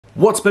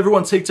What's up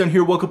everyone, Takedown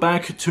here, welcome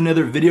back to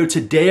another video.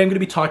 Today I'm going to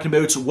be talking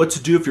about what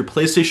to do if your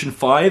PlayStation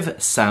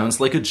 5 sounds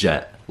like a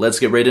jet. Let's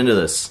get right into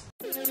this.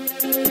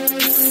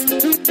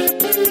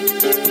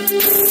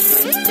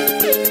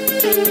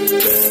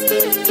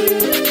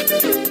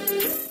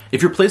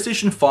 If your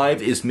PlayStation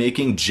 5 is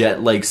making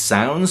jet-like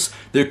sounds,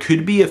 there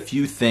could be a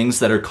few things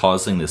that are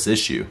causing this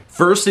issue.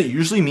 First, it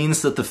usually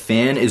means that the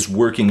fan is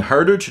working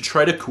harder to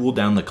try to cool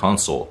down the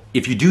console.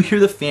 If you do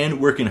hear the fan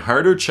working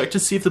harder, check to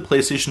see if the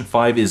PlayStation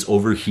 5 is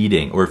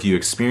overheating or if you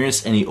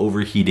experience any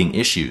overheating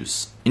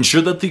issues.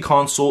 Ensure that the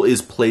console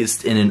is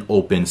placed in an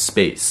open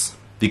space.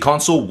 The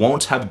console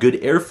won't have good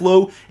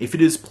airflow if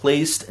it is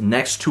placed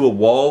next to a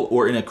wall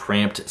or in a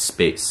cramped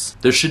space.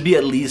 There should be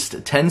at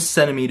least 10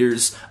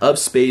 centimeters of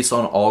space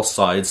on all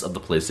sides of the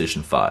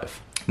PlayStation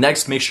 5.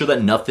 Next, make sure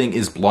that nothing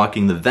is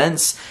blocking the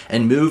vents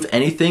and move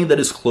anything that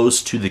is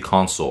close to the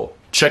console.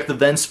 Check the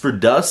vents for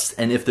dust,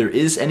 and if there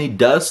is any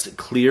dust,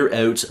 clear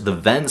out the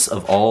vents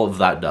of all of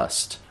that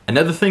dust.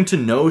 Another thing to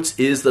note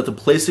is that the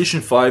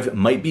PlayStation 5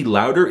 might be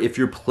louder if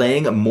you're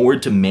playing more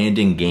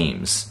demanding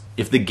games.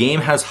 If the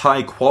game has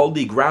high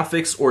quality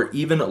graphics or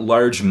even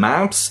large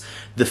maps,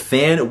 the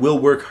fan will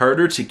work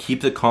harder to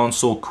keep the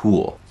console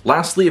cool.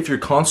 Lastly, if your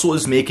console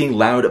is making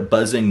loud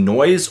buzzing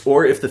noise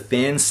or if the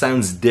fan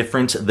sounds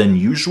different than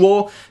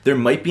usual, there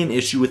might be an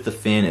issue with the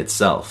fan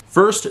itself.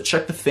 First,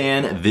 check the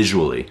fan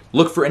visually.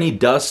 Look for any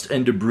dust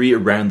and debris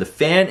around the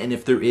fan, and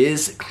if there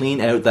is, clean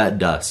out that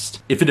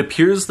dust. If it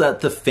appears that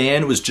the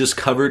fan was just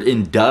covered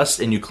in dust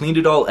and you cleaned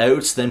it all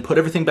out, then put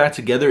everything back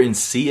together and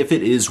see if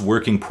it is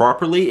working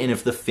properly and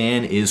if the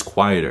fan is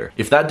quieter.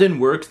 If that didn't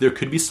work, there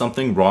could be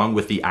something wrong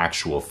with the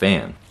actual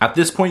fan. At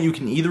this point, you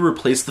can either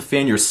replace the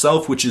fan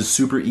yourself, which is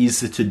super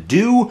easy to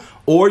do,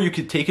 or you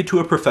could take it to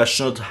a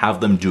professional to have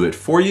them do it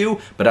for you.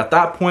 But at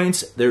that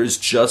point, there is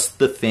just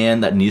the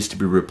fan that needs to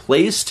be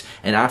replaced,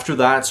 and after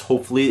that,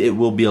 hopefully it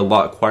will be a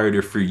lot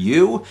quieter for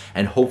you,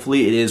 and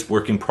hopefully it is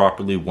working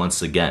properly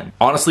once again.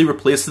 Honestly,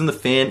 replacing the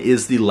fan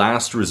is the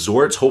last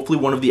resort. Hopefully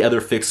one of the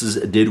other fixes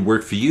did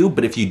work for you,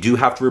 but if you do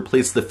have to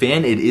replace the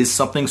fan, it is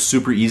something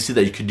super easy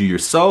that you could do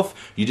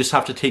yourself. You just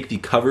have to take the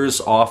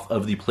covers off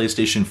of the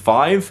PlayStation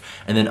 5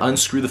 and then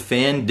unscrew the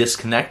fan,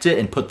 disconnect it,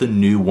 and put the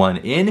new one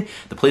in.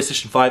 The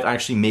PlayStation 5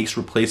 actually makes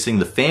replacing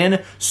the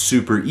fan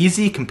super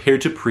easy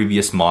compared to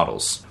previous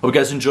models. Hope you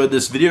guys enjoyed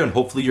this video, and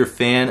hopefully your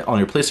fan on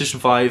your PlayStation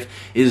 5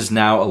 is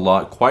now a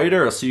lot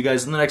quieter. I'll see you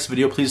guys in the next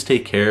video. Please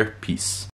take care. Peace.